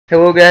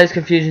Hello guys,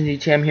 Confusionz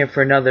UTM here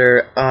for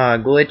another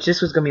glitch.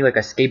 This was going to be like a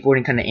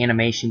skateboarding kind of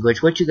animation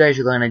glitch. What you guys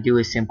are going to do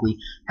is simply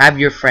have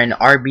your friend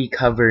RB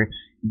cover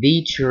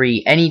the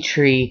tree, any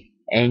tree,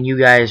 and you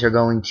guys are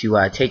going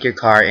to take your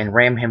car and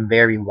ram him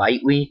very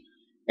lightly,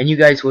 and you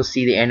guys will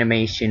see the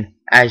animation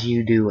as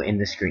you do in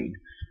the screen.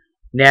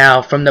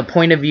 Now, from the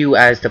point of view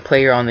as the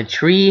player on the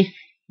tree,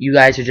 you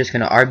guys are just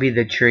going to RB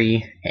the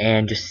tree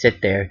and just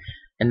sit there,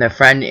 and the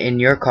friend in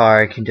your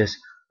car can just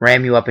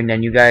ram you up, and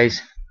then you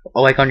guys,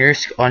 like on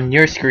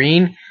your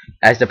screen,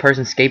 as the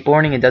person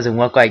skateboarding, it doesn't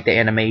look like the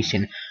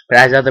animation, but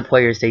as other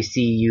players, they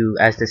see you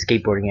as the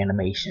skateboarding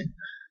animation.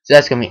 So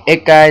that's gonna be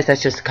it, guys.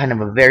 That's just kind of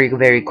a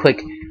very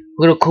quick,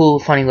 little cool,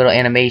 funny little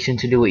animation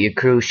to do with your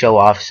crew, show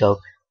off. So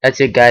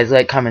that's it, guys.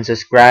 Like, comment,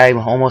 subscribe.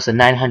 Almost at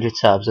 900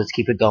 subs. Let's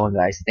keep it going,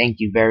 guys. Thank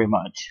you very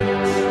much.